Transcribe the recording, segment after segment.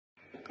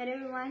Hello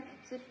everyone,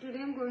 so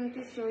today I'm going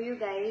to show you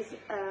guys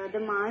the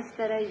mask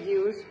that I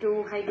use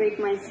to hydrate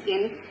my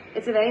skin.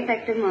 It's a very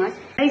effective mask,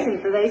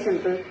 very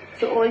simple.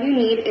 So all you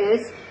need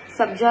is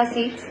Sabja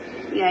seeds,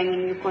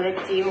 you call it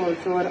Chia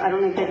also, or I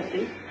don't know if they're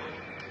different.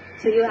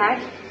 So you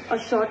add a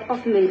shot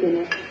of milk in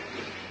it,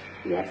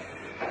 yes,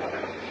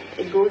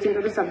 it goes into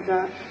the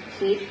Sabja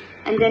seed,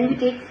 and then we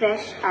take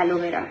fresh aloe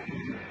vera.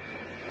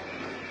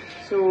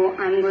 So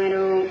I'm going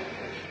to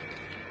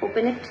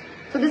open it.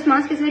 So this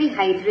mask is very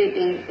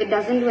hydrating. It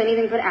doesn't do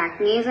anything for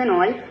acne and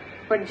all,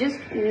 but just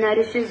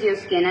nourishes your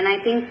skin. And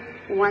I think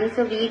once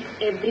a week,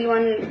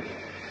 everyone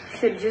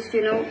should just,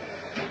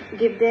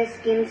 give their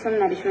skin some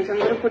nourishment. So I'm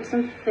going to put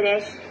some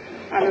fresh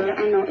aloe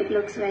vera. I know it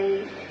looks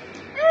very,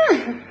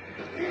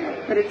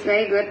 but it's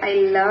very good. I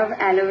love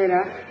aloe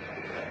vera.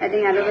 I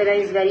think aloe vera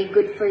is very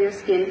good for your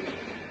skin.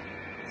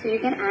 So you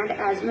can add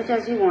as much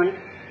as you want.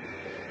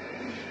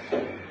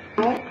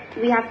 Now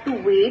we have to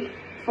wait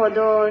for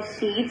the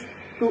seeds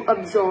to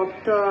absorb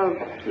the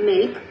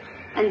milk,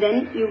 and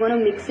then you're going to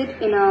mix it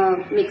in a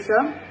mixer,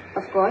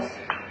 of course.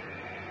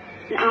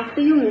 And after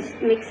you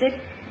mix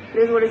it,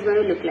 this is what it's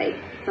going to look like.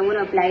 So I'm going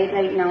to apply it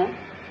right now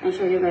and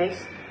show you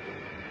guys.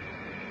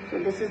 So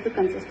this is the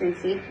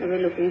consistency that we're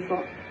looking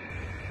for.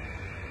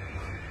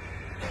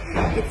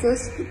 It's so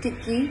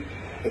sticky,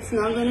 it's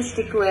not going to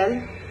stick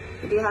well,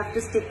 but you have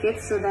to stick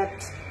it so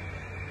that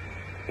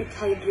it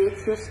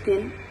hydrates your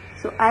skin.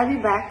 So I'll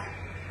be back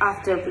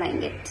after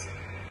applying it.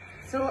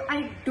 So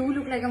I do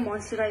look like a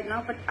monster right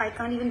now, but I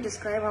can't even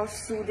describe how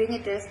soothing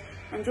it is.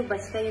 And jo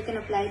bachta, you can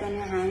apply it on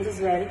your hands as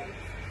well.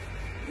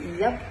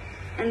 Yep.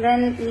 And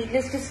then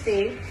needless to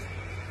say,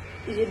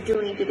 you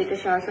do need to take a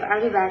shower. So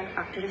I'll be back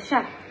after the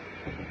shower.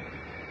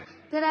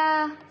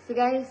 Ta-da! So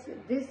guys,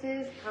 this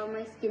is how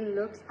my skin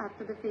looks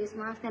after the face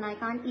mask, and I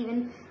can't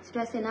even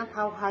stress enough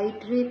how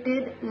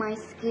hydrated my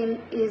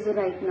skin is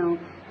right now.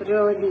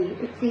 Really,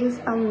 it feels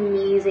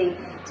amazing.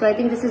 So I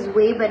think this is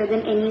way better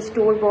than any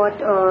store-bought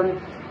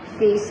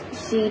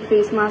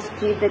face mask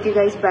sheet that you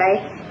guys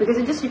buy, because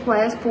it just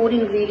requires 4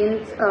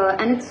 ingredients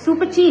and it's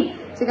super cheap.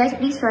 So guys,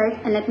 please try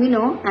it and let me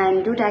know,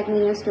 and do tag me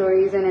in your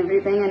stories and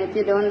everything, and if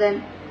you don't,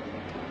 then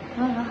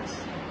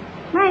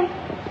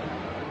bye.